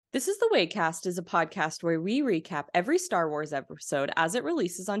This is the Waycast is a podcast where we recap every Star Wars episode as it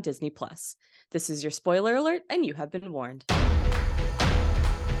releases on Disney Plus. This is your spoiler alert, and you have been warned.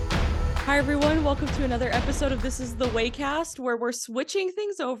 Hi everyone, welcome to another episode of This is the Waycast, where we're switching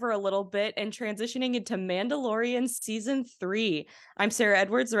things over a little bit and transitioning into Mandalorian Season 3. I'm Sarah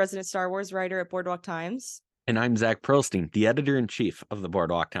Edwards, the resident Star Wars writer at Boardwalk Times. And I'm Zach Pearlstein, the editor-in-chief of the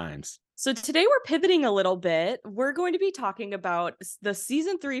Boardwalk Times. So today we're pivoting a little bit. We're going to be talking about the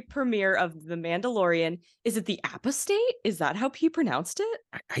Season 3 premiere of The Mandalorian. Is it the Apostate? Is that how he pronounced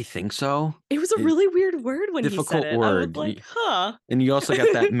it? I think so. It was a really weird word when he said Difficult it. word. I was like, huh. And you also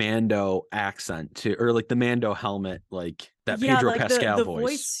got that Mando accent too, or like the Mando helmet, like that Pedro Pascal the voice.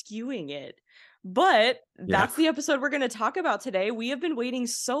 voice skewing it. But that's the episode we're going to talk about today. We have been waiting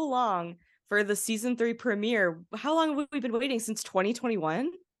so long for the Season 3 premiere. How long have we been waiting? Since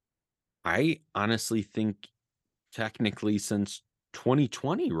 2021? I honestly think technically since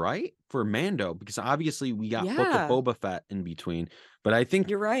 2020, right? For Mando, because obviously we got Book of Boba Fett in between. But I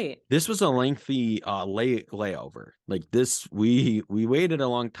think you're right. This was a lengthy layover. Like this, we waited a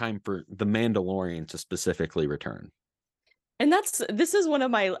long time for the Mandalorian to specifically return. And this is one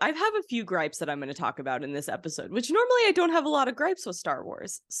of I have a few gripes that I'm going to talk about in this episode, which normally I don't have a lot of gripes with Star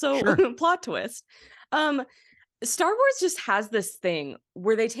Wars. So sure. Plot twist. Star Wars just has this thing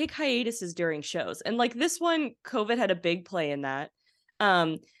where they take hiatuses during shows. And like this one, COVID had a big play in that.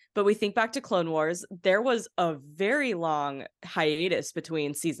 But we think back to Clone Wars, there was a very long hiatus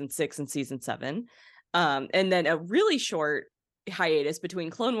between season 6 and season 7. And then a really short hiatus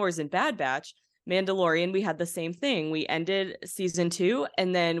between Clone Wars and Bad Batch. Mandalorian, we had the same thing. We ended season 2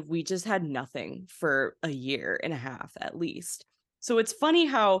 and then we just had nothing for a year and a half at least. So it's funny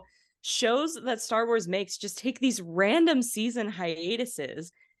how shows that Star Wars makes just take these random season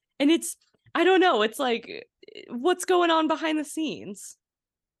hiatuses, and I don't know, it's like, what's going on behind the scenes?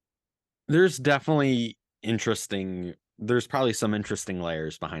 There's definitely there's probably some interesting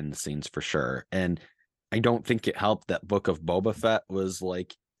layers behind the scenes for sure. And I don't think it helped that Book of Boba Fett was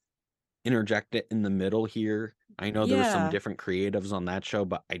like interjected in the middle here. I know there were some different creatives on that show,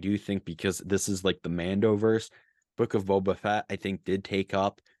 but I do think because this is like the Mandoverse, Book of Boba Fett, I think, did take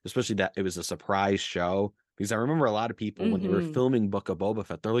up, especially that it was a surprise show. Because I remember a lot of people when they were filming Book of Boba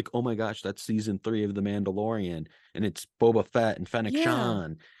Fett, they're like, oh my gosh, that's season 3 of The Mandalorian. And it's Boba Fett and Fennec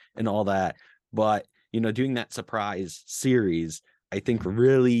Shand and all that. But, doing that surprise series, I think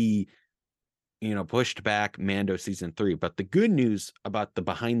really, pushed back Mando season 3. But the good news about the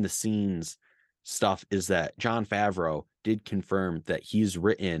behind the scenes stuff is that Jon Favreau did confirm that he's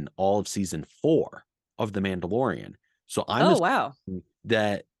written all of season 4 of The Mandalorian. So I'm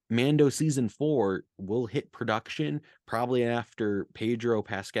that Mando season 4 will hit production probably after Pedro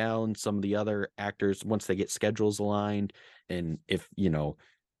Pascal and some of the other actors, once they get schedules aligned. And if,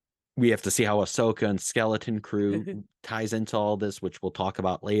 we have to see how Ahsoka and Skeleton Crew ties into all this, which we'll talk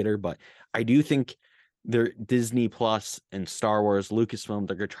about later. But I do think Disney Plus and Star Wars, Lucasfilm,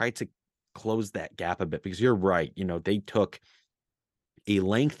 they're going to try to close that gap a bit, because you're right. They took a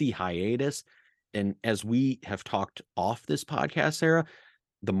lengthy hiatus. And as we have talked off this podcast, Sarah,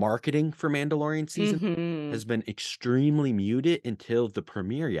 the marketing for Mandalorian season has been extremely muted until the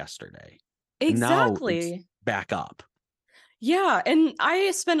premiere yesterday. Exactly. Now it's back up. Yeah, and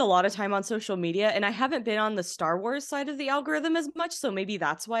I spend a lot of time on social media, and I haven't been on the Star Wars side of the algorithm as much, so maybe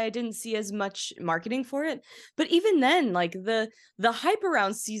that's why I didn't see as much marketing for it. But even then, like the hype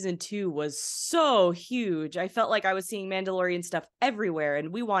around season 2 was so huge. I felt like I was seeing Mandalorian stuff everywhere,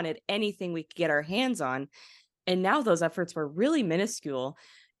 and we wanted anything we could get our hands on. And now those efforts were really minuscule.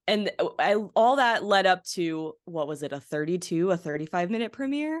 And all that led up to, what was it, a 35-minute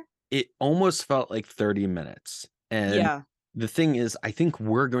premiere? It almost felt like 30 minutes. And the thing is, I think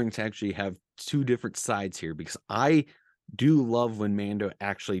we're going to actually have two different sides here, because I do love when Mando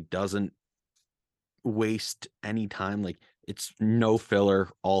actually doesn't waste any time. Like, it's no filler,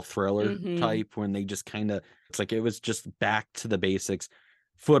 all thriller type, when they just it's like it was just back to the basics,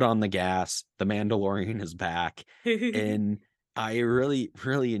 foot on the gas. The Mandalorian is back. And I really,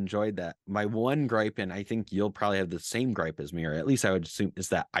 really enjoyed that. My one gripe, and I think you'll probably have the same gripe as me, or at least I would assume, is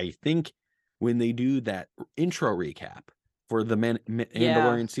that I think when they do that intro recap for the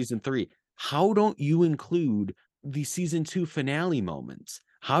Mandalorian season 3, how don't you include the season 2 finale moments?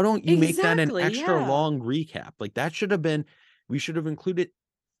 How don't you make that an extra long recap? Like, that should have been, we should have included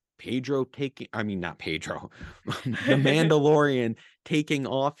Pedro taking, I mean, not Pedro, the Mandalorian taking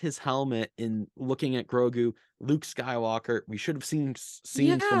off his helmet and looking at Grogu, Luke Skywalker. We should have seen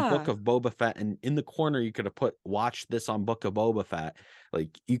scenes from Book Yeah. of Boba Fett, and in the corner you could have put watch this on Book of Boba Fett.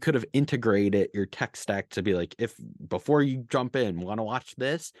 Like you could have integrated your tech stack to be like, if before you jump in, want to watch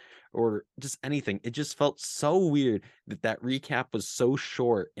this or just anything. It just felt so weird that recap was so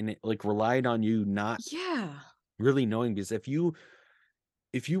short, and it like relied on you not Yeah. really knowing, because if you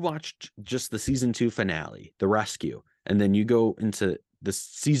watched just the season 2 finale, The Rescue, and then you go into the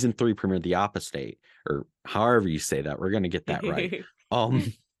season 3 premiere, The Apostate, or however you say that, we're going to get that right.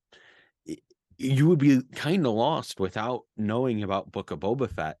 You would be kind of lost without knowing about Book of Boba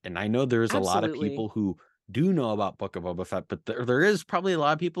Fett. And I know there's a lot of Absolutely. people who do know about Book of Boba Fett, but there is probably a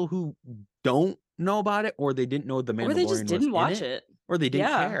lot of people who don't know about it, or they didn't know the Or they just Mandalorian was didn't in watch it, it. or they didn't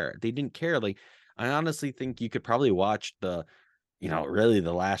Yeah. care. They didn't care. Like, I honestly think you could probably watch really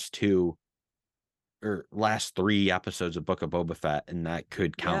the last 2 or last 3 episodes of Book of Boba Fett, and that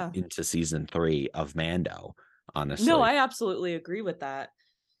could count Yeah. into season 3 of Mando, No, honestly. I absolutely agree with that.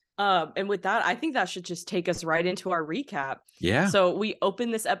 And with that, I think that should just take us right into our recap. Yeah. So we open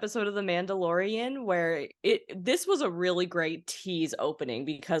this episode of The Mandalorian where this was a really great tease opening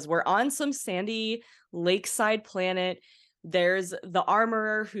because we're on some sandy lakeside planet. There's the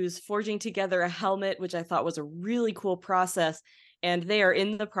armorer who's forging together a helmet, which I thought was a really cool process. And they are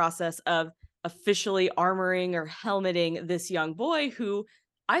in the process of officially armoring or helmeting this young boy who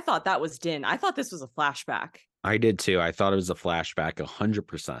I thought that was Din. I thought this was a flashback. I did too. I thought it was a flashback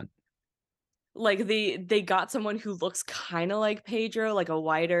 100%. Like they got someone who looks kind of like Pedro, like a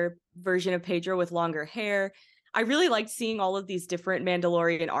wider version of Pedro with longer hair. I really liked seeing all of these different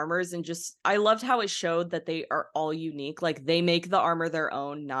Mandalorian armors, and just I loved how it showed that they are all unique. Like they make the armor their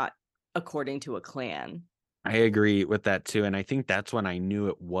own, not according to a clan. I agree with that too. And I think that's when I knew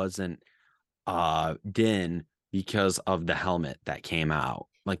it wasn't Din, because of the helmet that came out,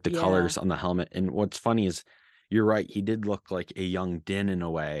 like the Yeah. colors on the helmet. And what's funny is you're right, he did look like a young Din in a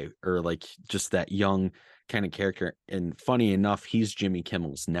way, or like just that young kind of character. And funny enough, he's Jimmy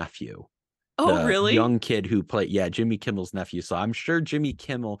Kimmel's nephew, Oh, the really? young kid who played, yeah, Jimmy Kimmel's nephew. So I'm sure Jimmy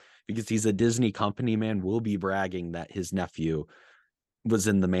Kimmel, because he's a Disney company man, will be bragging that his nephew was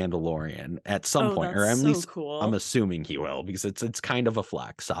in The Mandalorian at some Oh, point, or that's at so least I'm cool. assuming he will, because it's kind of a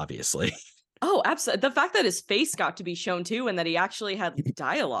flex, obviously. Oh, absolutely. The fact that his face got to be shown too and that he actually had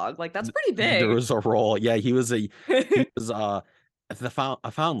dialogue, like that's pretty There big. was a role. Yeah, he was a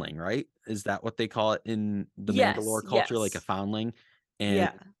foundling, right? Is that what they call it in the Yes, Mandalore culture, like a yes. foundling? And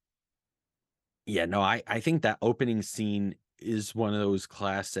Yeah. yeah, no, I think that opening scene is one of those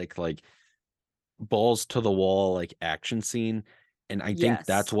classic like balls to the wall like action scene. And I think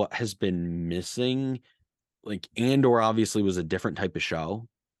that's Yes. what has been missing. Like Andor obviously was a different type of show.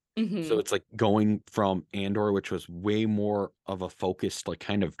 So Mhm. it's like going from Andor, which was way more of a focused, like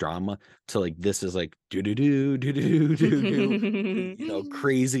kind of drama, to like this is like do do do do do do do,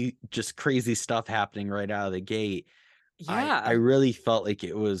 crazy, just crazy stuff happening right out of the gate. I Yeah. really felt like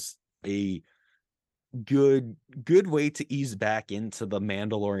it was a good way to ease back into the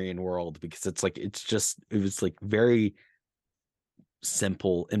Mandalorian world, because it was like very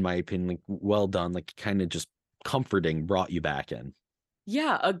simple in my opinion, like well done, like kind of just comforting, brought you back in.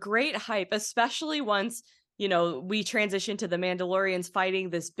 Yeah, a great hype, especially once, we transition to the Mandalorians fighting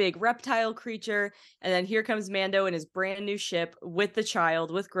this big reptile creature, and then here comes Mando in his brand new ship with the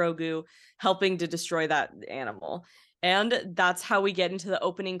child, with Grogu, helping to destroy that animal. And that's how we get into the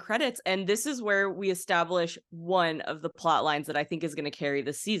opening credits. And this is where we establish one of the plot lines that I think is going to carry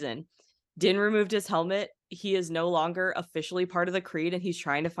this season. Din removed his helmet. He is no longer officially part of the Creed, and he's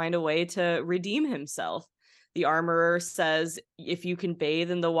trying to find a way to redeem himself. The armorer says, if you can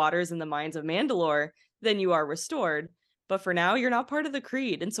bathe in the waters and the mines of Mandalore, then you are restored. But for now, you're not part of the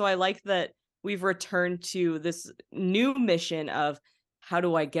Creed. And so I like that we've returned to this new mission of how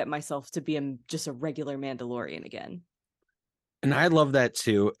do I get myself to be just a regular Mandalorian again? And I love that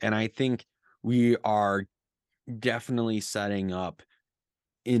too. And I think we are definitely setting up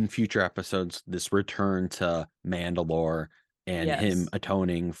in future episodes this return to Mandalore and him Yes.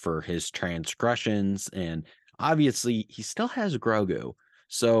 atoning for his transgressions. And obviously, he still has Grogu.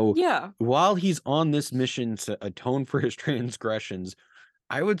 So Yeah. while he's on this mission to atone for his transgressions,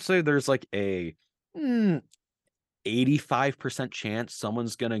 I would say there's like a 85% chance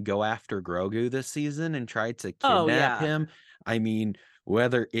someone's going to go after Grogu this season and try to Oh, kidnap yeah. him. I mean,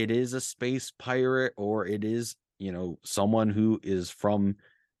 whether it is a space pirate or it is, someone who is from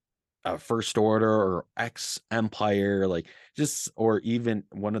a First Order or ex Empire, like just, or even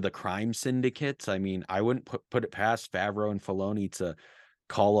one of the crime syndicates. I mean, I wouldn't put it past Favreau and Filoni to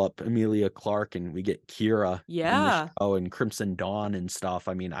call up Emilia Clarke and we get Kira in the Yeah. show and Crimson Dawn and stuff.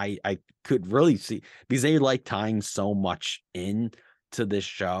 I mean, I could really see, because they like tying so much in to this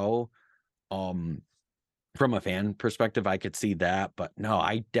show. From a fan perspective, I could see that, but no,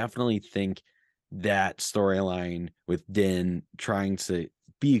 I definitely think that storyline with Din trying to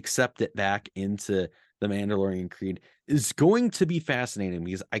be accepted back into the Mandalorian Creed is going to be fascinating,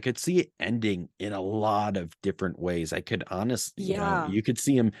 because I could see it ending in a lot of different ways. I could honestly, Yeah. you could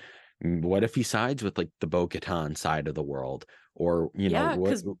see him. What if he sides with like the Bo-Katan side of the world, or Yeah, what?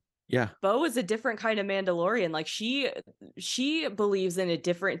 because Yeah, Bo is a different kind of Mandalorian. Like she believes in a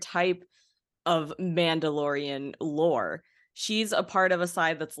different type of Mandalorian lore. She's a part of a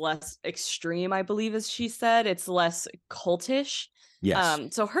side that's less extreme, I believe, as she said. It's less cultish.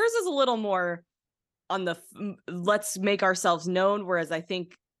 yes. So hers is a little more on the let's make ourselves known, whereas I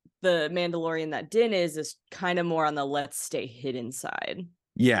think the Mandalorian that Din is kind of more on the let's stay hidden side.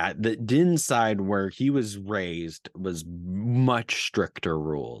 Yeah, the Din side where he was raised was much stricter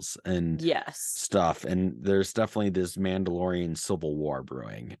rules and Yes. stuff. And there's definitely this Mandalorian civil war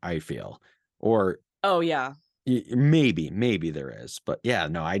brewing, I feel. Or Oh yeah. maybe there is. But yeah,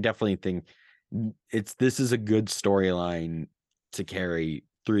 no, I definitely think this is a good storyline to carry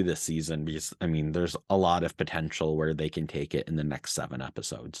through this season, because I mean, there's a lot of potential where they can take it in the next 7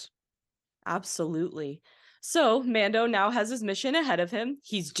 episodes. Absolutely. So Mando now has his mission ahead of him.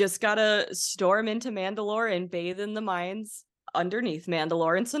 He's just got to storm into Mandalore and bathe in the mines underneath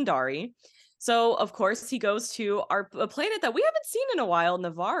Mandalore and Sundari. So, of course, he goes to a planet that we haven't seen in a while,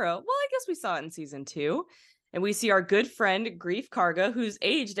 Navarro. Well, I guess we saw it in season 2. And we see our good friend, Grief Karga, who's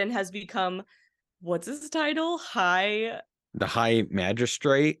aged and has become, what's his title? The High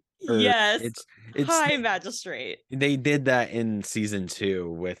Magistrate, or Yes, it's High Magistrate. they did that in season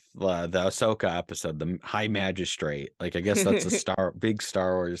 2 with the Ahsoka episode, the High Magistrate. Like, I guess that's a big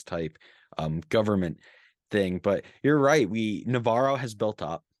Star Wars type government thing. But you're right. Navarro has built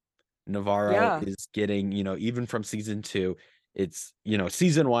up. Navarro Yeah. is getting, even from season 2, it's,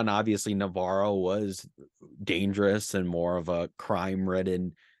 season 1, obviously Navarro was dangerous and more of a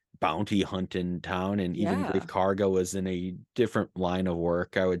crime-ridden bounty hunting town, and even Grief Yeah. Karga was in a different line of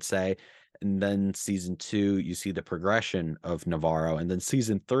work, I would say. And then season 2, you see the progression of Navarro, and then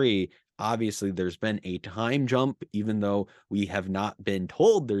season 3, obviously there's been a time jump, even though we have not been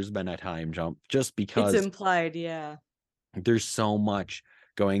told there's been a time jump, just It's because implied, yeah. there's so much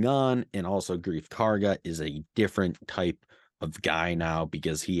going on. And also Grief Karga is a different type of guy now,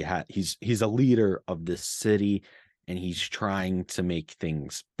 because he's a leader of this city, and he's trying to make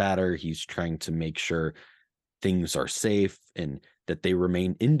things better. He's trying to make sure things are safe and that they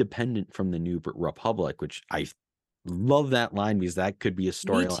remain independent from the New Republic, which I love that line, because that could be a Me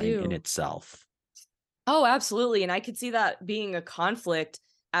storyline in too. itself. Oh, absolutely. And I could see that being a conflict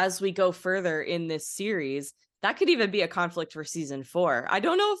as we go further in this series. That could even be a conflict for season 4. I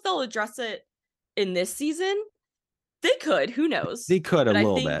don't know if they'll address it in this season. They could, who knows? They could a But I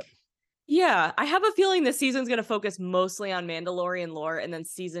little think, bit. yeah, I have a feeling this season's going to focus mostly on Mandalorian lore, and then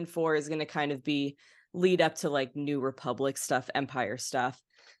season 4 is going to kind of be lead up to like New Republic stuff, Empire stuff.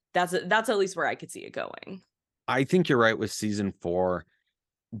 That's at least where I could see it going. I think you're right with season 4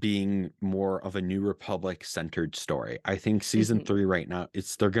 being more of a New Republic centered story. I think season 3 right now,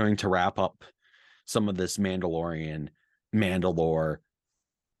 they're going to wrap up some of this Mandalore,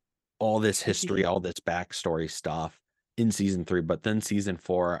 all this history, all this backstory stuff in season 3, but then season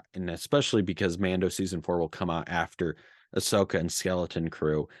 4, and especially because Mando season 4 will come out after Ahsoka and Skeleton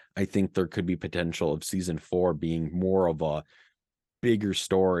Crew, I think there could be potential of season 4 being more of a bigger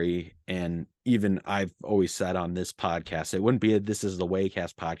story. And even I've always said on this podcast, it wouldn't be This Is the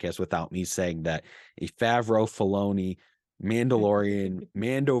Waycast podcast without me saying that a Favreau Filoni Mandalorian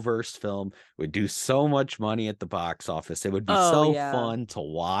Mandoverse film would do so much money at the box office. It would be Oh, so yeah. fun to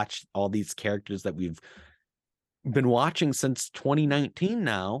watch all these characters that we've been watching since 2019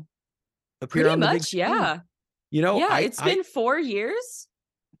 now appear Pretty on the big much, screen. yeah. Yeah, it's been 4 years.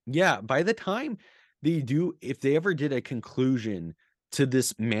 Yeah, by the time if they ever did a conclusion to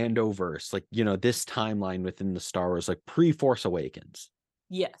this Mandoverse, like, this timeline within the Star Wars, like pre-Force Awakens,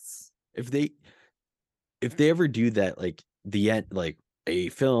 Yes. if they ever do that, like the end, like a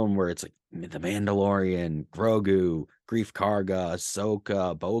film where it's like the Mandalorian, Grogu, Grief Karga,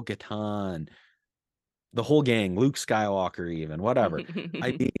 Ahsoka, Bo-Katan, the whole gang, Luke Skywalker, even whatever.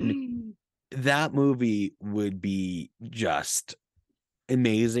 I mean, that movie would be just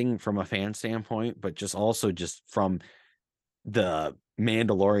amazing from a fan standpoint, but just also just from the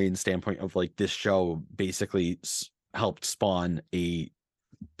Mandalorian standpoint of like, this show basically helped spawn a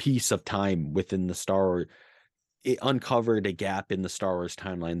piece of time within the Star Wars it uncovered a gap in the Star Wars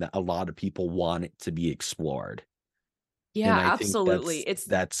timeline that a lot of people want it to be explored. And Yeah, I think absolutely.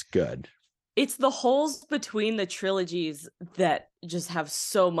 that's good. It's the holes between the trilogies that just have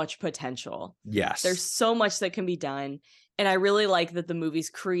so much potential. There's Yes. so much that can be done. And I really like that the movies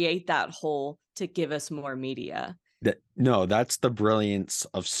create that hole to give us more media. That's the brilliance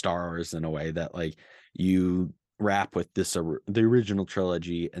of Star Wars in a way, that like you wrap with this the original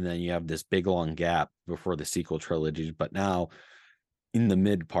trilogy, and then you have this big long gap before the sequel trilogies. But now in the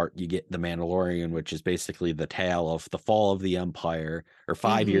mid part, you get The Mandalorian, which is basically the tale of the fall of the Empire, or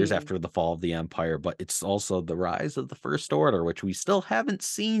 5 years Mm-hmm. after the fall of the Empire. But it's also the rise of the First Order, which we still haven't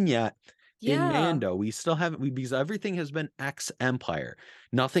seen yet in Yeah. Mando. We still haven't, because everything has been ex-Empire.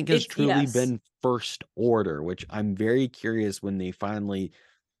 Nothing has It's truly yes. been First Order, which I'm very curious when they finally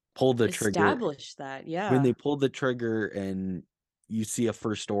pull the trigger. Establish that. When Yeah. they pull the trigger and you see a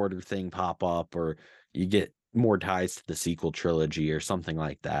First Order thing pop up, or you get more ties to the sequel trilogy or something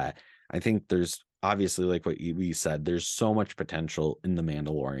like that. I think there's obviously, like what we said, there's so much potential in the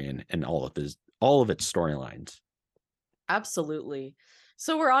Mandalorian and all of its storylines. Absolutely.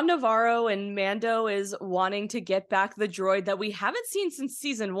 So we're on Navarro, and Mando is wanting to get back the droid that we haven't seen since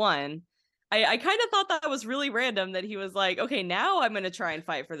season one. I kind of thought that was really random that he was like, okay, now I'm going to try and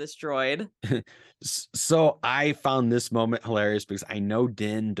fight for this droid. So I found this moment hilarious because I know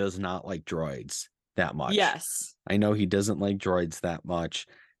Din does not like droids that much. Yes. I know he doesn't like droids that much,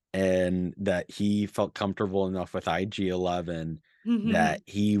 and that he felt comfortable enough with IG-11 that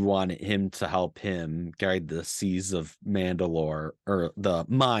he wanted him to help him guide the seas of Mandalore, or the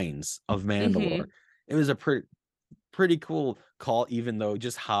mines of Mandalore. Hmm. It was a pretty cool call, even though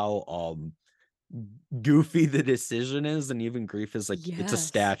just how goofy the decision is. And even Grief is like, it's a Yes.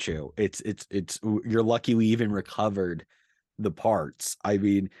 statue. It's you're lucky we even recovered the parts. I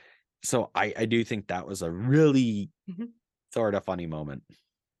mean, so I do think that was a really Mhm. sort of funny moment.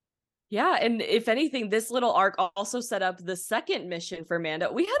 Yeah, and if anything, this little arc also set up the second mission for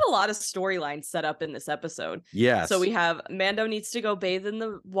Mando. We had a lot of storylines set up in this episode. So Yes, we have Mando needs to go bathe in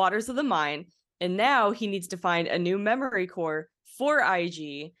the waters of the mine, and now he needs to find a new memory core for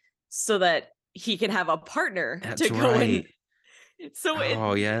IG so that he can have a partner to that's go in. right. So it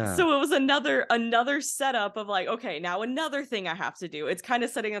Oh yeah, so it was another setup of like, okay, now another thing I have to do. It's kind of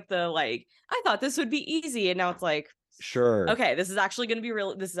setting up the like, I thought this would be easy, and now it's like, sure. okay, this is actually going to be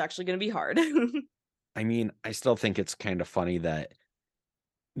real. This is actually going to be hard. I mean, I still think it's kind of funny that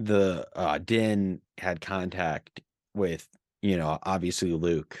the Din had contact with, obviously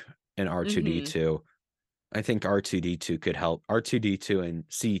Luke and Hmm. R2D2. I think R2D2 could help. R2D2 and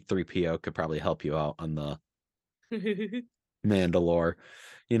C3PO could probably help you out on the Mandalore.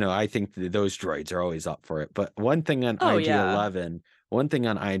 I think those droids are always up for it. But one thing on Oh yeah.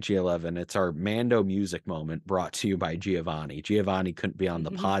 IG-11, it's our Mando music moment, brought to you by Giovanni. Giovanni couldn't be on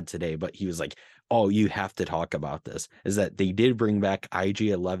the pod today, but he was like, "Oh, you have to talk about this." Is that they did bring back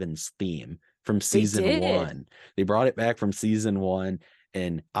IG-11's theme from They season did. one. They brought it back from season one,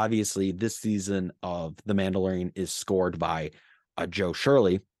 and obviously this season of The Mandalorian is scored by Joe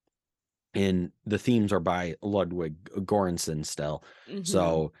Shirley, and the themes are by Ludwig Göransson still. Hmm.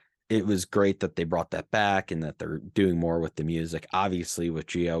 So it was great that they brought that back and that they're doing more with the music. Obviously, with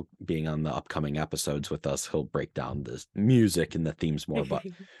Gio being on the upcoming episodes with us, he'll break down the music and the themes more. But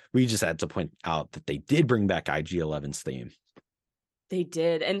we just had to point out that they did bring back IG-11's theme. They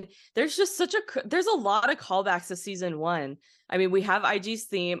did. And there's just there's a lot of callbacks to season one. I mean, we have IG's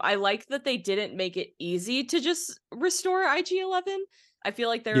theme. I like that they didn't make it easy to just restore IG-11. I feel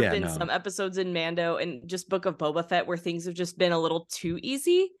like there have Yeah, been no. some episodes in Mando and just Book of Boba Fett where things have just been a little too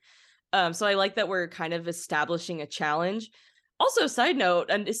easy. So I like that we're kind of establishing a challenge. Also, side note,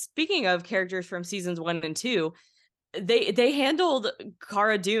 and speaking of characters from seasons one and two, they handled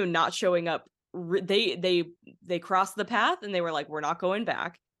Cara Dune not showing up. They crossed the path and they were like, we're not going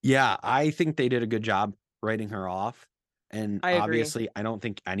back. Yeah, I think they did a good job writing her off. And I agree. obviously, I don't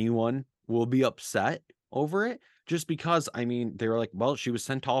think anyone will be upset over it, just because, I mean, they were like, well, she was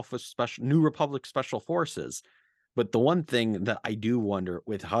sent off with special New Republic special forces. But the one thing that I do wonder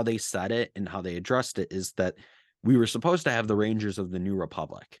with how they said it and how they addressed it is that we were supposed to have the Rangers of the New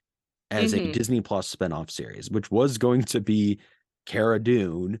Republic as a Mm-hmm. Disney Plus spinoff series, which was going to be Cara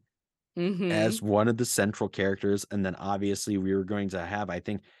Dune as Mm-hmm. one of the central characters. And then obviously we were going to have, I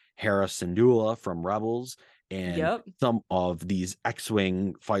think, Hera Syndulla from Rebels and Yep. some of these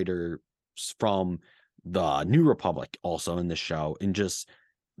X-Wing fighters from the New Republic also in the show, and just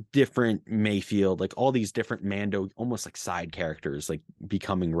different Mayfield, like all these different Mando, almost like side characters, like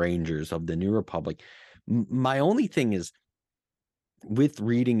becoming Rangers of the New Republic. My only thing is, with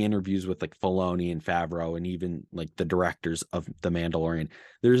reading interviews with like Filoni and Favreau and even like the directors of The Mandalorian,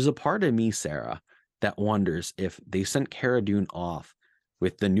 there's a part of me, Sarah, that wonders if they sent Cara Dune off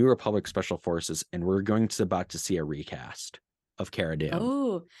with the New Republic Special Forces and we're about to see a recast of Cara Dune.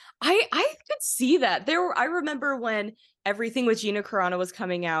 Oh, I could see that. I remember when everything with Gina Carano was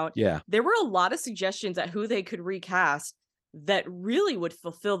coming out. Yeah. There were a lot of suggestions at who they could recast that really would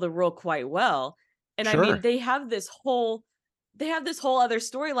fulfill the role quite well. And I mean, Sure. they have this whole other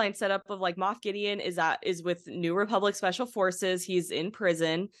storyline set up of like Moff Gideon is with New Republic Special Forces. He's in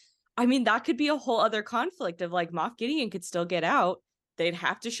prison. I mean, that could be a whole other conflict of like Moff Gideon could still get out. They'd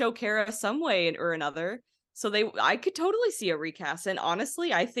have to show Cara some way or another. So I could totally see a recast. And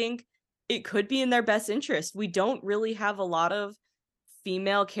honestly, I think it could be in their best interest. We don't really have a lot of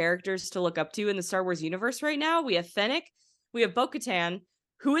female characters to look up to in the Star Wars universe right now. We have Fennec, we have Bo-Katan,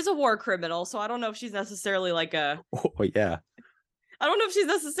 who is a war criminal. So I don't know if she's necessarily like Oh, yeah. I don't know if she's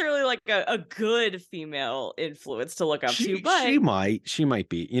necessarily like a good female influence to look up to, but she might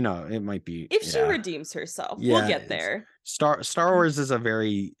be, it might be if she redeems herself, we'll get there. Star Wars is a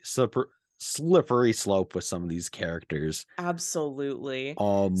very slippery slope with some of these characters. Absolutely.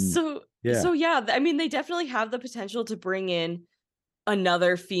 So yeah, I mean, they definitely have the potential to bring in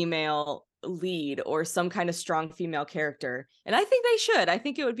another female lead or some kind of strong female character. And I think they should. I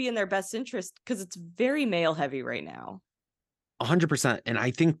think it would be in their best interest because it's very male heavy right now. 100%. And I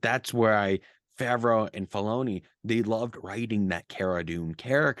think that's where Favreau and Filoni, they loved writing that Cara Dune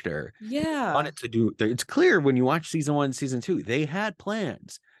character. Yeah. Wanted to do, it's clear when you watch season 1, season 2, they had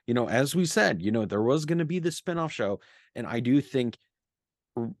plans. As we said, there was going to be this spinoff show. And I do think,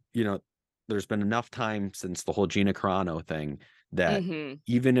 there's been enough time since the whole Gina Carano thing that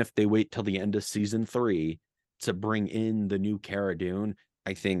even if they wait till the end of season 3 to bring in the new Cara Dune,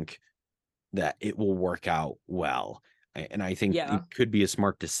 I think that it will work out well. And I think it could be a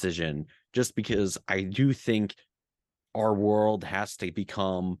smart decision just because I do think our world has to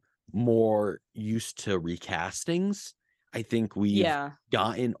become more used to recastings. I think we've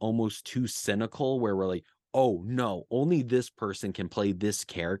gotten almost too cynical where we're like, oh no, only this person can play this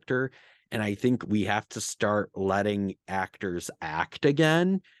character. And I think we have to start letting actors act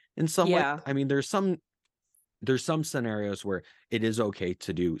again in some way. I mean, there's some scenarios where it is okay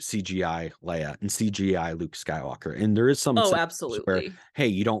to do CGI Leia and CGI Luke Skywalker. And there is some absolutely where, hey,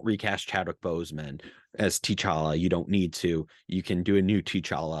 you don't recast Chadwick Boseman as T'Challa. You don't need to. You can do a new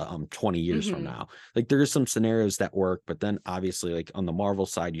T'Challa 20 years from now. Like there is some scenarios that work, but then obviously like on the Marvel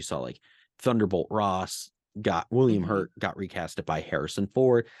side, you saw like Thunderbolt Ross got William Hurt got recasted by Harrison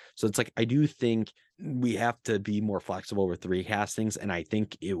Ford. So it's like I do think we have to be more flexible with recastings, and I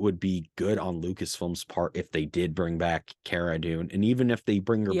think it would be good on Lucasfilm's part if they did bring back Cara Dune, and even if they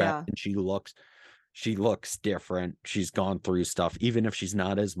bring her back and she looks different, she's gone through stuff, even if she's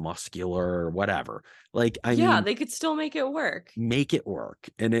not as muscular or whatever. Like I mean, they could still make it work,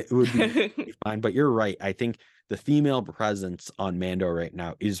 and it would be fine. But you're right. I think the female presence on Mando right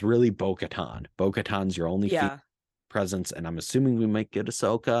now is really Bo-Katan. Bo-Katan's your only presence, and I'm assuming we might get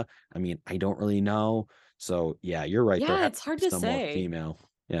Ahsoka. I mean, I don't really know. So yeah, you're right. Yeah, it's hard to say. Female.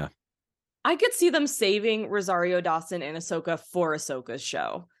 Yeah. I could see them saving Rosario Dawson and Ahsoka for Ahsoka's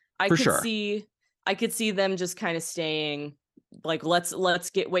show. I could see them just kind of staying like, let's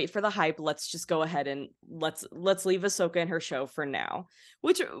wait for the hype. Let's just go ahead and let's leave Ahsoka and her show for now,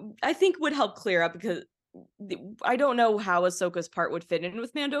 which I think would help clear up because I don't know how Ahsoka's part would fit in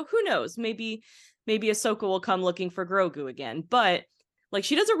with Mando. Who knows? Maybe Ahsoka will come looking for Grogu again, but like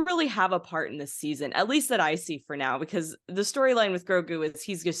she doesn't really have a part in this season, at least that I see for now, because the storyline with Grogu is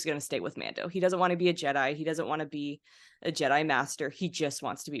he's just going to stay with Mando. He doesn't want to be a Jedi. He doesn't want to be a Jedi Master. He just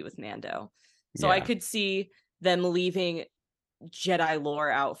wants to be with Mando. So I could see them leaving Jedi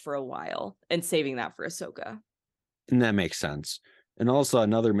lore out for a while and saving that for Ahsoka. And that makes sense. And also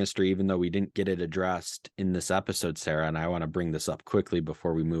another mystery, even though we didn't get it addressed in this episode, Sarah, and I want to bring this up quickly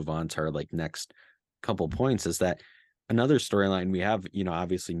before we move on to our like next couple points, is that another storyline we have,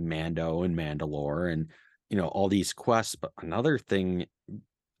 obviously Mando and Mandalore and, all these quests. But another thing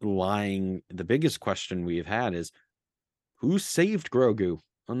the biggest question we've had is who saved Grogu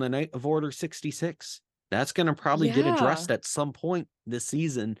on the night of Order 66? That's going to probably get addressed at some point this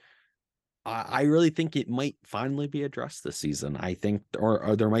season. I really think it might finally be addressed this season. I think,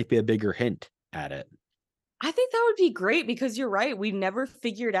 or there might be a bigger hint at it. I think that would be great because you're right. We've never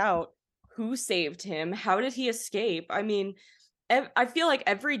figured out who saved him. How did he escape? I mean, I feel like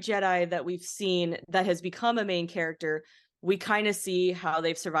every Jedi that we've seen that has become a main character, we kind of see how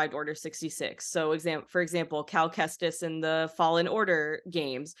they've survived Order 66. So for example, Cal Kestis in the Fallen Order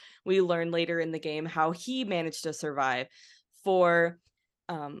games, we learn later in the game how he managed to survive. for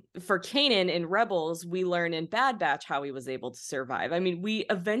Kanan in Rebels, we learn in Bad Batch how he was able to survive. I mean, we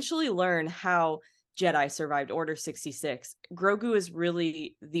eventually learn how Jedi survived Order 66. Grogu is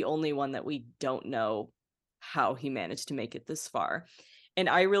really the only one that we don't know how he managed to make it this far. And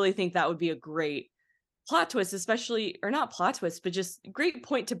I really think that would be a great plot twist, especially, or not plot twist, but just great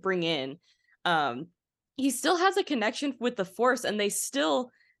point to bring in. He still has a connection with the Force, and they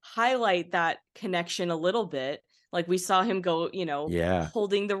still highlight that connection a little bit. Like we saw him go,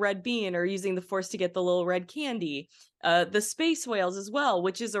 holding the red bean or using the Force to get the little red candy. The space whales as well,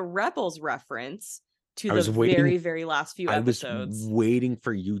 which is a Rebels reference to the very, very last few episodes. I was waiting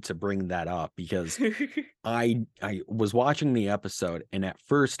for you to bring that up because I was watching the episode, and at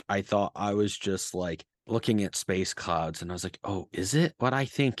first I thought I was just like looking at space clouds, and I was like, oh, is it what I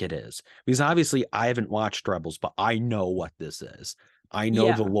think it is? Because obviously I haven't watched Rebels, but I know what this is. I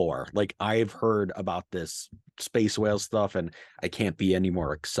know the lore. Like, I've heard about this space whale stuff, and I can't be any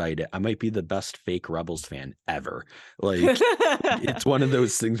more excited. I might be the best fake Rebels fan ever. Like, it's one of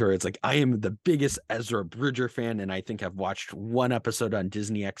those things where it's like, I am the biggest Ezra Bridger fan, and I think I've watched one episode on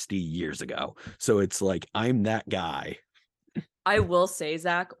Disney XD years ago. So it's like, I'm that guy. I will say,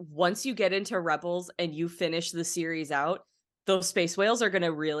 Zach, once you get into Rebels and you finish the series out, those space whales are going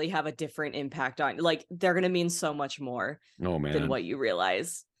to really have a different impact on, like, they're going to mean so much more than what you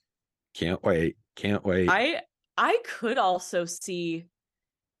realize. Can't wait. I could also see,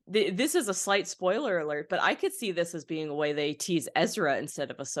 this is a slight spoiler alert, but I could see this as being a way they tease Ezra instead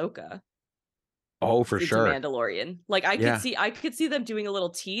of Ahsoka. Oh, for sure. Mandalorian. Like, I could see them doing a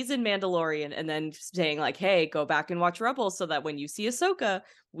little tease in Mandalorian and then saying like, hey, go back and watch Rebels so that when you see Ahsoka,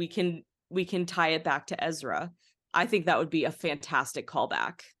 we can tie it back to Ezra. I think that would be a fantastic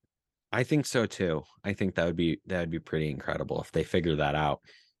callback. I think so too. I think that would be pretty incredible if they figure that out.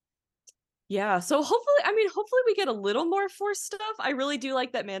 Yeah, so hopefully we get a little more Force stuff. I really do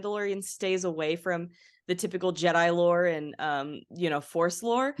like that Mandalorian stays away from the typical Jedi lore and Force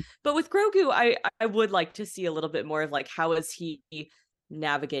lore. But with Grogu, I would like to see a little bit more of like, how is he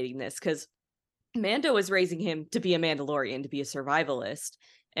navigating this? Because Mando is raising him to be a Mandalorian, to be a survivalist.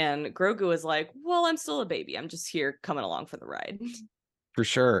 And Grogu is like, well, I'm still a baby. I'm just here coming along for the ride. For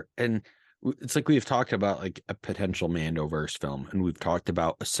sure. And it's like we've talked about like a potential Mandoverse film, and we've talked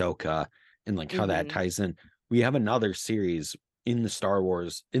about Ahsoka and like how that ties in. We have another series in the Star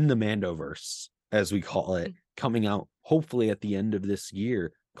Wars, in the Mandoverse, as we call it, coming out hopefully at the end of this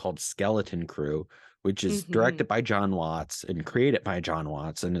year, called Skeleton Crew, which is directed by John Watts and created by John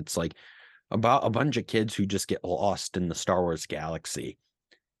Watts. And it's like about a bunch of kids who just get lost in the Star Wars galaxy.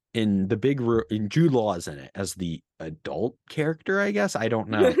 In the big room, in Jude Law is in it as the adult character, I guess. I don't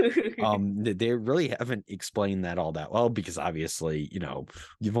know. They really haven't explained that all that well, because obviously,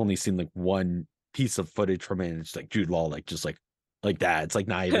 you've only seen like one piece of footage from it, and it's like Jude Law, like just like that. It's like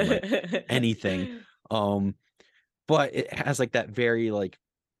not even like anything. But it has like that very like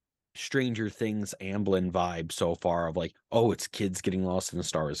Stranger Things Amblin vibe so far of like, oh, it's kids getting lost in the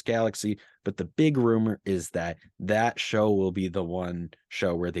Star Wars galaxy. But the big rumor is that show will be the one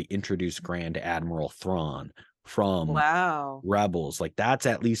show where they introduce Grand Admiral Thrawn from Rebels. Like, that's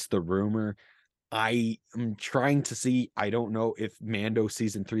at least the rumor. I am trying to see. I don't know if Mando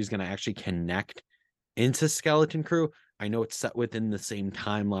season 3 is going to actually connect into Skeleton Crew. I know it's set within the same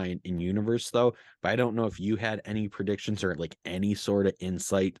timeline in universe though, but I don't know if you had any predictions or like any sort of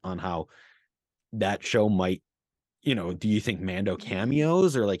insight on how that show might, do you think Mando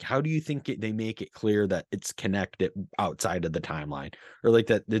cameos, or like, how do you think they make it clear that it's connected outside of the timeline, or like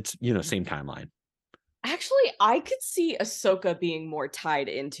that it's, same timeline? Actually, I could see Ahsoka being more tied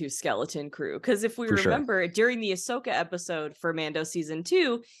into Skeleton Crew, because if we remember, during the Ahsoka episode for Mando season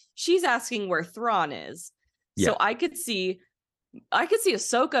 2, she's asking where Thrawn is. So I could see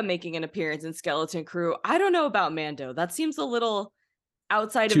Ahsoka making an appearance in Skeleton Crew. I don't know about Mando. That seems a little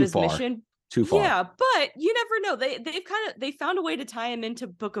outside of his mission. Too far. Yeah, but you never know. They found a way to tie him into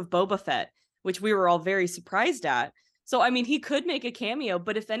Book of Boba Fett, which we were all very surprised at. So, I mean, he could make a cameo,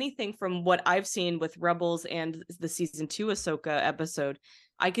 but if anything, from what I've seen with Rebels and the season 2 Ahsoka episode,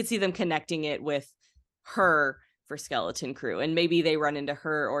 I could see them connecting it with her for Skeleton Crew. And maybe they run into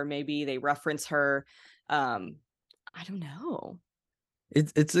her, or maybe they reference her. I don't know.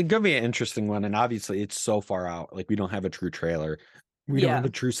 It's gonna be an interesting one, and obviously it's so far out. Like, we don't have a true trailer. We don't have a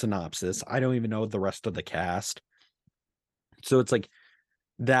true synopsis. I don't even know the rest of the cast. So it's like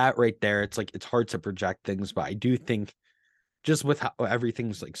that right there. It's like, it's hard to project things, but I do think just with how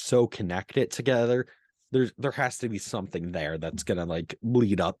everything's like so connected together, there has to be something there that's gonna like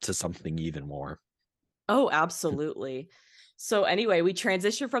lead up to something even more. Oh, absolutely. So anyway, we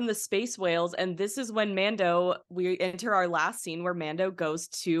transition from the space whales, and this is when we enter our last scene where Mando goes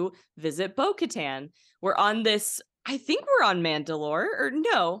to visit Bo-Katan. We're on this, I think we're on Mandalore, or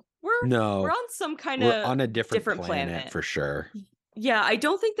no, we're No, on some kind we're of on a different different planet planet. for sure. Yeah, I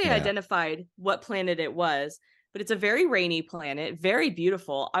don't think they Yeah. identified what planet it was, but it's a very rainy planet, very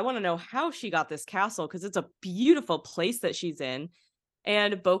beautiful. I want to know how she got this castle because it's a beautiful place that she's in.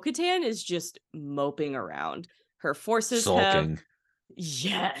 And Bo-Katan is just moping around. Her forces have Sulking.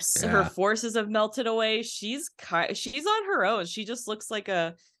 Yes, her Yeah. forces have melted away. She's on her own. She looks like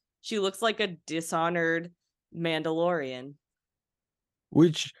a dishonored Mandalorian.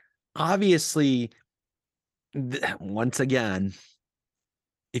 Which obviously, once again,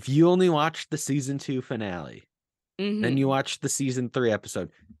 if you only watch the season 2 finale, then you Mhm. watch the season 3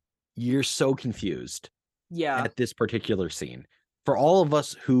 episode, you're so confused Yeah. at this particular scene. For all of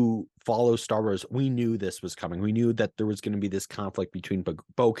us who follow Star Wars, we knew this was coming. We knew that there was going to be this conflict between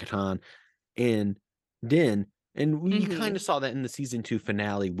Bo-Katan and Din, and we kind Mhm. of saw that in the season 2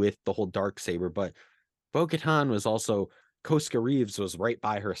 finale with the whole dark saber. But Bo-Katan was also, Koska Reeves was right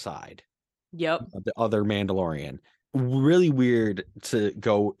by her side, Yep. the other Mandalorian. Really weird to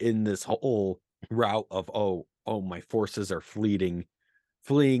go in this whole route of, oh, my forces are fleeing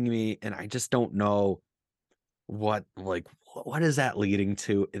me, and I just don't know what is that leading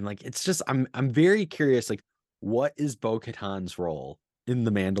to. And like, it's just, I'm very curious, like, what is Bo-Katan's role in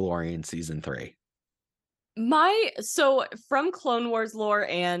the Mandalorian season 3? So from Clone Wars lore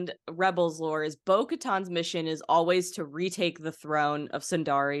and Rebels lore is Bo-Katan's mission is always to retake the throne of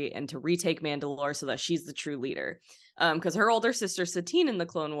Sundari and to retake Mandalore so that she's the true leader. Because her older sister Satine in the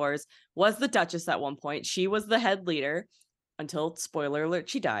Clone Wars was the Duchess at one point. She was the head leader until, spoiler alert,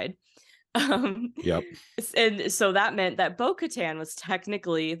 she died. Yep. And so that meant that Bo-Katan was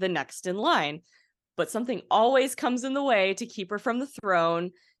technically the next in line, but something always comes in the way to keep her from the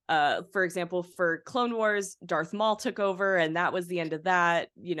throne. For example, for Clone Wars, Darth Maul took over, and that was the end of that.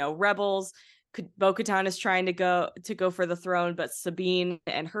 Rebels, Bo-Katan is trying to go for the throne, but Sabine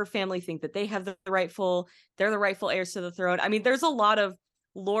and her family think that they're the rightful heirs to the throne. I mean, there's a lot of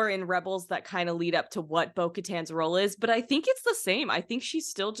lore in Rebels that kind of lead up to what Bo-Katan's role is, but I think it's the same. I think she's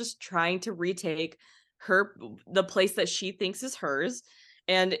still just trying to retake the place that she thinks is hers,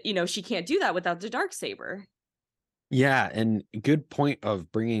 and she can't do that without the dark saber. Yeah, and good point of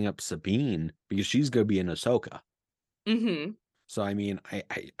bringing up Sabine, because she's going to be in Ahsoka. Mm-hmm. So I mean,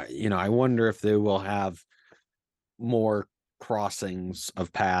 I wonder if they will have more crossings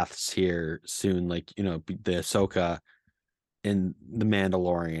of paths here soon, like, the Ahsoka and the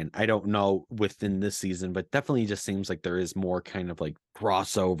Mandalorian. I don't know within this season, but definitely just seems like there is more kind of like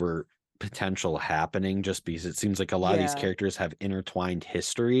crossover potential happening, just because it seems like a lot of these Yeah. characters have intertwined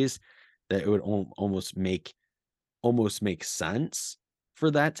histories that it would almost make sense for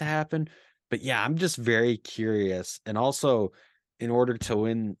that to happen. But yeah, I'm just very curious. And also, in order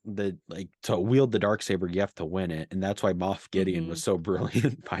to to wield the dark saber, you have to win it, and that's why Moff Gideon Mm-hmm. was so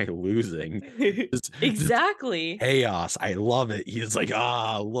brilliant by losing. Just Exactly. chaos. I love it. He's like,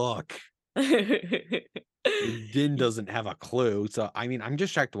 look, Din doesn't have a clue. So I mean, I'm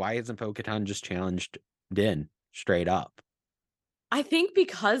just shocked, why hasn't Bo-Katan just challenged Din straight up? I think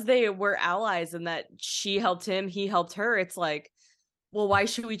because they were allies and that she helped him, he helped her. It's like, well, why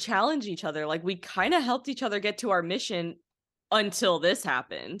should we challenge each other? Like, we kind of helped each other get to our mission until this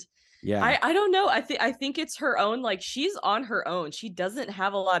happened. Yeah. I don't know. I think it's her own, like, she's on her own. She doesn't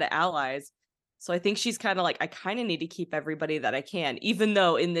have a lot of allies. So I think she's kind of like, I kind of need to keep everybody that I can, even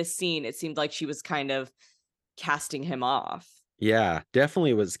though in this scene it seemed like she was kind of casting him off. Yeah,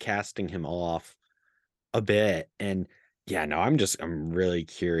 definitely was casting him off a bit. And yeah, no, I'm really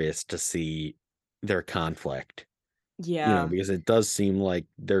curious to see their conflict, Yeah. because it does seem like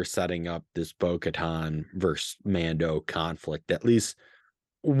they're setting up this Bo-Katan versus Mando conflict. At least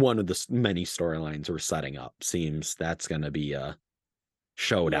one of the many storylines we're setting up seems that's going to be a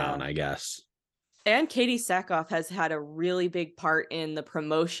showdown, Yeah. I guess. And Katie Sackhoff has had a really big part in the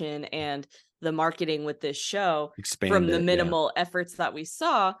promotion and the marketing with this show from Expand the it, yeah. minimal efforts that we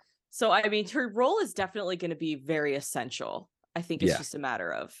saw. So, I mean, her role is definitely going to be very essential. I think it's Yeah. just a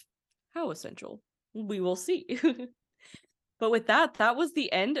matter of how essential. We will see. But with that, that was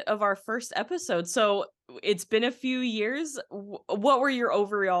the end of our first episode. So it's been a few years. What were your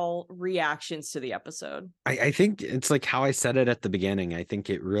overall reactions to the episode? I think it's like how I said it at the beginning. I think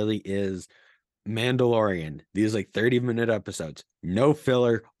it really is Mandalorian. These like 30-minute episodes, no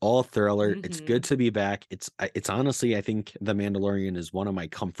filler, all thriller. It's Mm-hmm. good to be back. It's honestly, I think The Mandalorian is one of my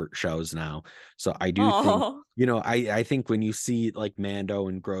comfort shows now. So I do think, Oh, I think when you see like Mando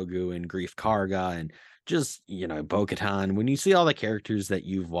and Grogu and Grief Karga and just, Bo-Katan, when you see all the characters that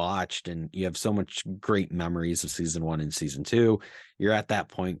you've watched and you have so much great memories of season 1 and season 2, you're at that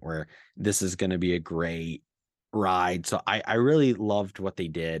point where this is going to be a great ride. So I really loved what they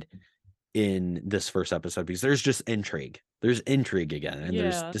did in this first episode, because there's just intrigue. There's intrigue again, and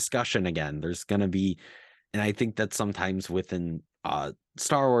there's Yeah. discussion again. There's going to be, and I think that sometimes within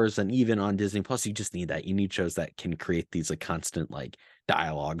Star Wars and even on Disney Plus, you just need that. You need shows that can create these like constant like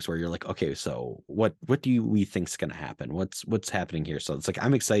dialogues where you're like, okay, so what do we think's going to happen? What's happening here? So it's like,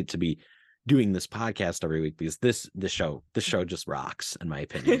 I'm excited to be doing this podcast every week, because this show just rocks, in my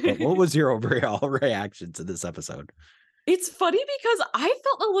opinion. But what was your overall reaction to this episode? It's funny because I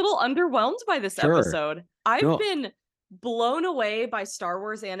felt a little underwhelmed by this Sure. episode. I've No. been blown away by Star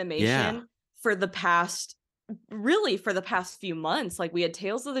Wars animation Yeah. for the past few months. Like, we had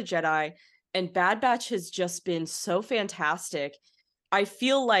Tales of the Jedi, and Bad Batch has just been so fantastic. I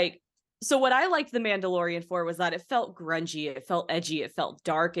feel like, so what I liked The Mandalorian for was that it felt grungy, it felt edgy, it felt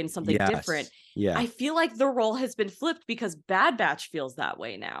dark and something different. Yes. Yeah. I feel like the role has been flipped because Bad Batch feels that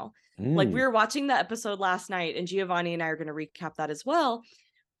way now. Like, we were watching the episode last night, and Giovanni and I are going to recap that as well.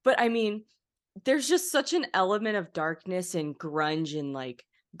 But I mean, there's just such an element of darkness and grunge and like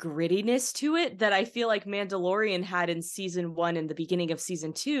grittiness to it that I feel like Mandalorian had in season 1 and the beginning of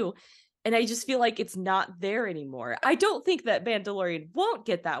season 2. And I just feel like it's not there anymore. I don't think that Mandalorian won't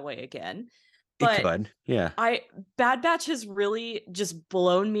get that way again, but it could. Yeah. Bad Batch has really just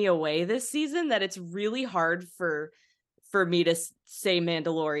blown me away this season, that it's really hard for me to say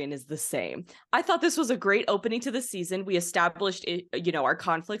Mandalorian is the same. I thought this was a great opening to the season. We established our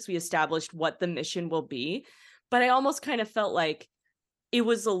conflicts. We established what the mission will be. But I almost kind of felt like it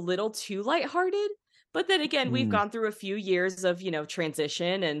was a little too lighthearted. But then again, we've gone through a few years of,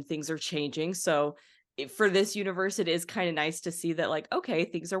 transition, and things are changing. So for this universe, it is kind of nice to see that, like, okay,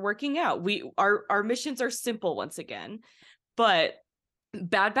 things are working out. Our missions are simple once again. But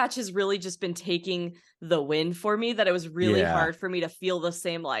Bad Batch has really just been taking the win for me, that it was really hard for me to feel the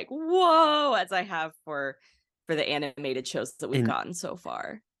same like whoa as I have for the animated shows that we've gotten so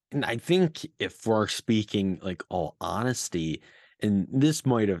far. And I think, if we're speaking like all honesty, and this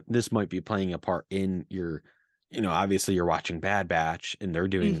might be playing a part in your, obviously you're watching Bad Batch and they're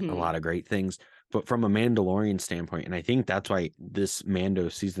doing a lot of great things, but from a Mandalorian standpoint, and I think that's why this Mando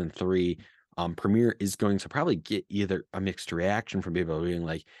season 3 premiere is going to probably get either a mixed reaction from people being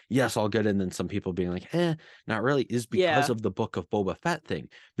like, yes, all good, and then some people being like, not really, is because of the Book of Boba Fett thing.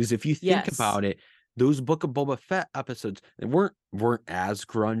 Because if you think about it, those Book of Boba Fett episodes, they weren't as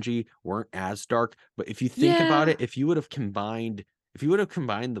grungy, weren't as dark, but if you think about it, if you would have combined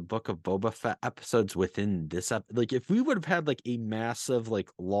the Book of Boba Fett episodes within this like, if we would have had like a massive like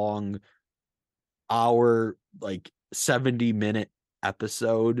long hour, like 70-minute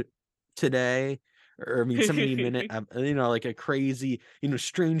episode today, or I mean 70-minute like a crazy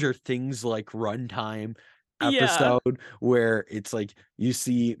Stranger Things like runtime episode where it's like you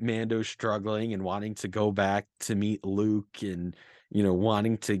see Mando struggling and wanting to go back to meet Luke, and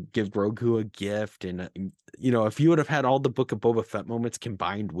wanting to give Grogu a gift, and if you would have had all the Book of Boba Fett moments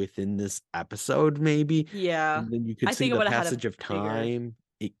combined within this episode, maybe, and then you could I see think it the would have had passage a of bigger time,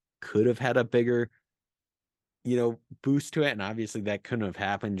 it could have had a bigger boost to it. And obviously that couldn't have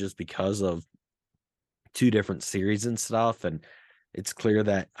happened just because of 2 different series and stuff. And it's clear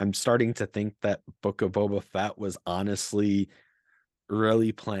that I'm starting to think that Book of Boba Fett was honestly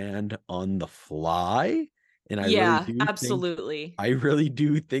really planned on the fly. And I absolutely. really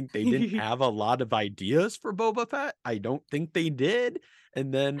do think they didn't have a lot of ideas for Boba Fett. I don't think they did.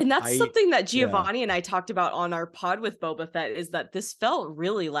 And then that's something that Giovanni and I talked about on our pod with Boba Fett, is that this felt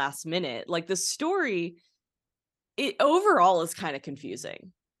really last minute. Like, the story, it overall is kind of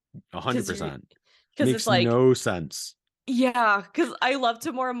confusing. 100%. Because Makes it's like no sense. Yeah, because I love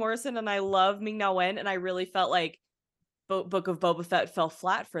Tamora Morrison and I love Ming-Na Wen, and I really felt like Book of Boba Fett fell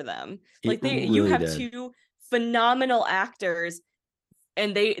flat for them. Like, you really have did. 2 phenomenal actors,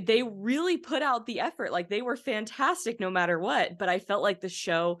 and they really put out the effort. Like, they were fantastic no matter what, but I felt like the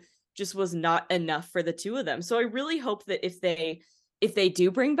show just was not enough for the 2 of them. So I really hope that if they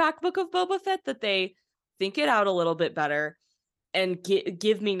do bring back Book of Boba Fett, that they think it out a little bit better and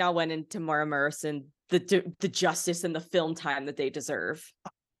give Ming-Na Wen and Tamora Morrison the justice and the film time that they deserve.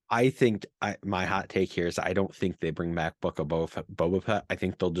 I think my hot take here is I don't think they bring back Book of Boba Fett. I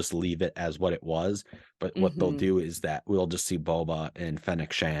think they'll just leave it as what it was. But what they'll do is that we'll just see Boba and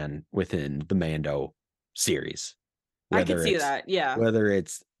Fennec Shan within the Mando series. I could see that, yeah. Whether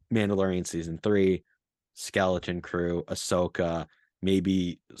it's Mandalorian season 3, Skeleton Crew, Ahsoka,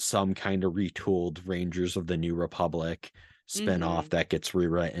 maybe some kind of retooled Rangers of the New Republic spinoff that gets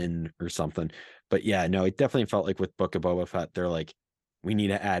rewritten or something. But yeah, no, it definitely felt like with Book of Boba Fett, they're like, we need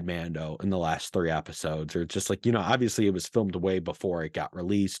to add Mando in the last 3 episodes, or just like, obviously it was filmed way before it got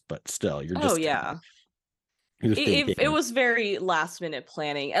released, but still, you're just It was very last minute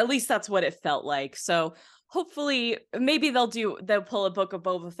planning. At least that's what it felt like. So hopefully maybe they'll pull a Book of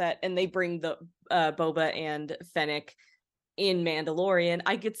Boba Fett and they bring the Boba and Fennec in Mandalorian.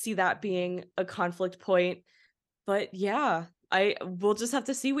 I could see that being a conflict point. But yeah, we'll just have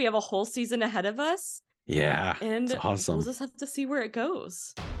to see. We have a whole season ahead of us. Yeah. And it's awesome. We'll just have to see where it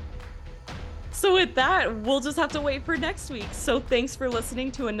goes. So with that, we'll just have to wait for next week. So thanks for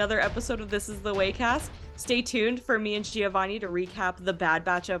listening to another episode of This is the Waycast. Stay tuned for me and Giovanni to recap the Bad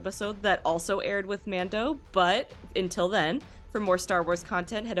Batch episode that also aired with Mando. But until then, for more Star Wars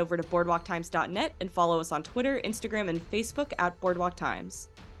content, head over to boardwalktimes.net and follow us on Twitter, Instagram, and Facebook at Boardwalk Times.